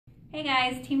Hey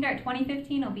guys, Team Dart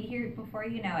 2015 will be here before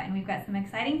you know it, and we've got some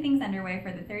exciting things underway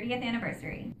for the 30th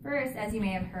anniversary. First, as you may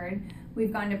have heard,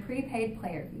 we've gone to prepaid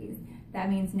player fees. That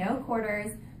means no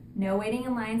quarters, no waiting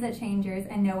in lines at changers,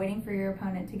 and no waiting for your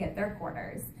opponent to get their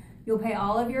quarters. You'll pay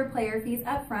all of your player fees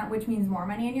up front, which means more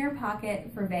money in your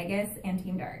pocket for Vegas and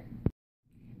Team Dart.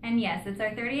 And yes, it's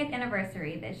our 30th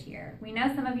anniversary this year. We know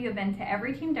some of you have been to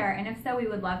every Team Dart, and if so, we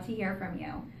would love to hear from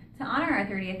you. To honor our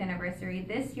 30th anniversary,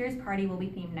 this year's party will be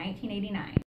themed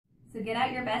 1989. So get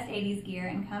out your best 80s gear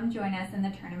and come join us in the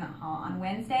tournament hall on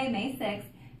Wednesday, May 6th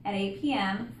at 8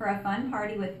 p.m. for a fun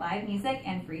party with live music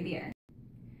and free beer.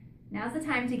 Now's the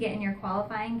time to get in your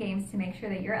qualifying games to make sure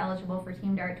that you're eligible for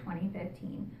Team Dart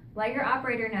 2015. Let your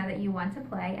operator know that you want to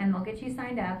play, and they'll get you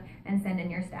signed up and send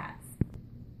in your stats.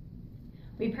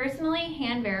 We personally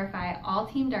hand verify all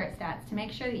Team Dart stats to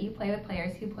make sure that you play with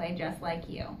players who play just like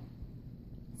you.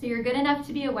 So you're good enough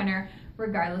to be a winner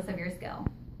regardless of your skill.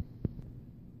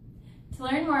 To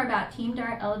learn more about Team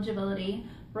Dart eligibility,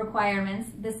 requirements,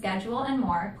 the schedule, and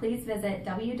more, please visit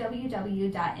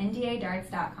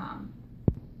www.ndadarts.com.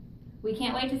 We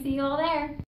can't wait to see you all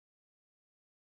there.